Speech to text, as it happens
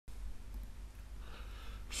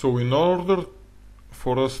So in order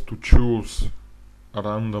for us to choose a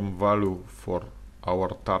random value for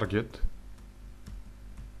our target,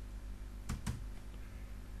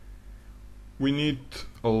 we need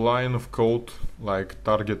a line of code like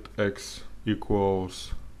target x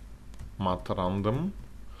equals matrandom,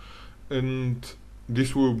 and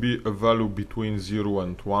this will be a value between 0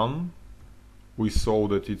 and 1. We saw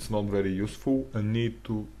that it's not very useful and need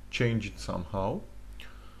to change it somehow.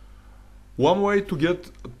 One way to get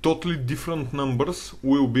totally different numbers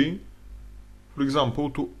will be, for example,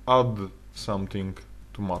 to add something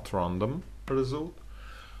to matrandom result,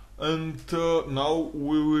 and now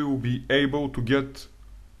we will be able to get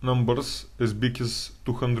numbers as big as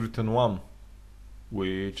 201,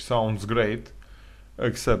 which sounds great,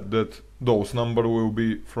 except that those numbers will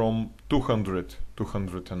be from 200 to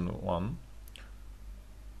 201.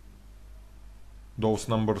 Those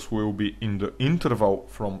numbers will be in the interval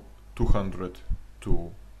from 200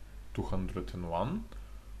 to 201,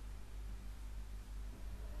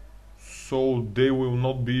 so they will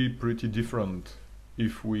not be pretty different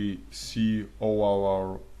if we see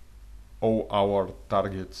all our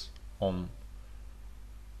targets on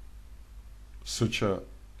such a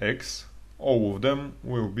X. All of them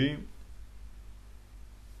will be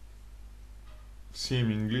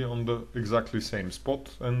seemingly on the exactly same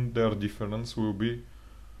spot, and their difference will be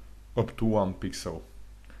up to 1 pixel.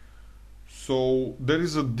 So there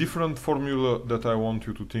is a different formula that I want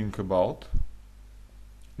you to think about,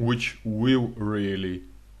 which will really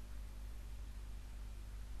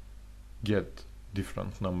get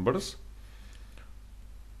different numbers.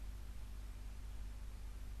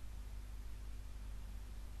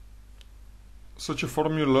 Such a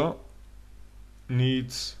formula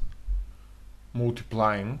needs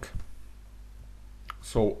multiplying,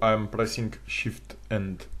 so I'm pressing Shift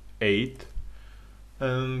and 8,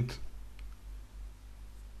 and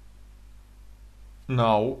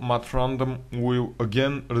now matrandom will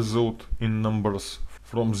again result in numbers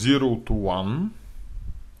from 0 to 1,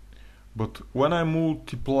 but when I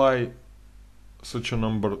multiply such a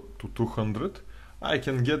number to 200, I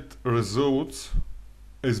can get results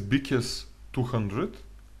as big as 200.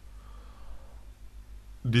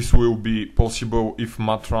 This will be possible if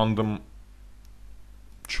matrandom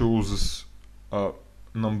chooses a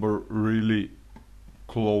number really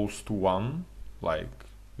close to 1, like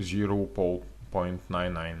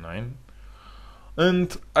 0.999,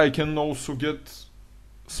 and I can also get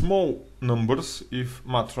small numbers if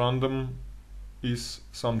matrandom is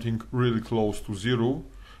something really close to 0.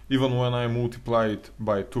 Even when I multiply it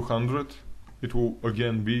by 200, it will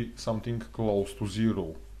again be something close to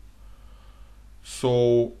 0.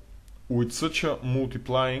 So with such a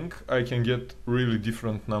multiplying, I can get really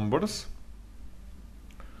different numbers.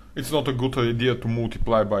 It's not a good idea to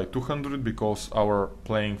multiply by 200 because our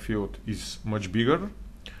playing field is much bigger.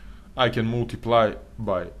 I can multiply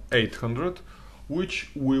by 800, which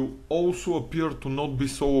will also appear to not be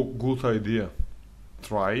so good idea.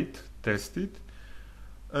 Try it, test it,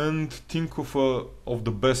 and think of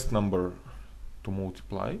the best number to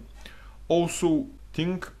multiply. Also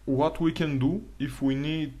think what we can do if we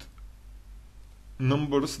need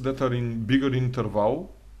numbers that are in bigger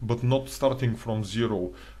interval but not starting from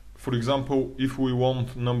 0. For example, if we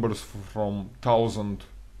want numbers from 1000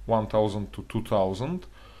 to 2000,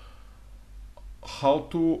 how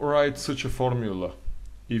to write such a formula?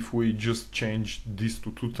 If we just change this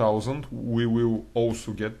to 2000, we will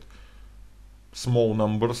also get small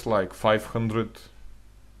numbers like 500.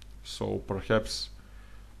 So perhaps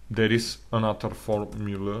there is another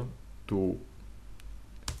formula to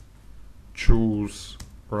choose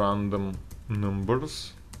random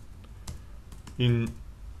numbers in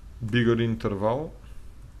bigger interval,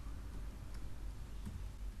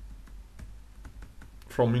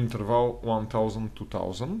 from interval 1000 to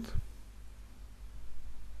 1000.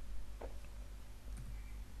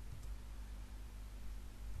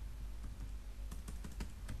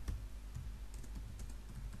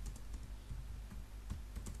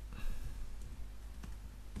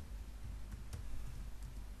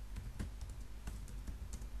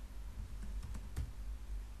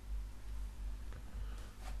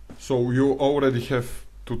 So you already have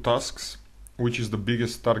two tasks, which is the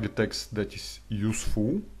biggest target X that is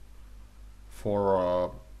useful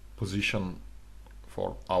for position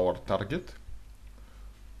for our target.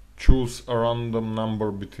 Choose a random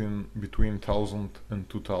number between 1000 and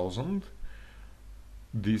 2000.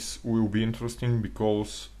 This will be interesting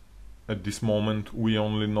because at this moment we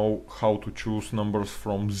only know how to choose numbers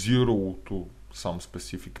from 0 to some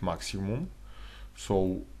specific maximum,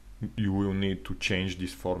 so you will need to change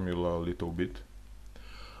this formula a little bit.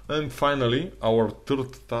 And finally, our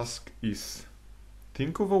third task is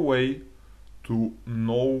think of a way to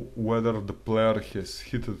know whether the player has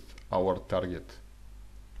hit our target.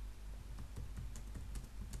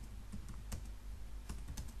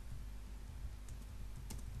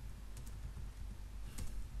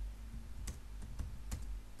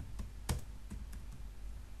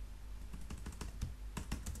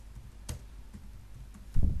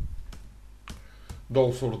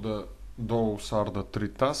 Those are the 3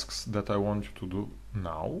 tasks that I want you to do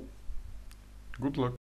now. Good luck.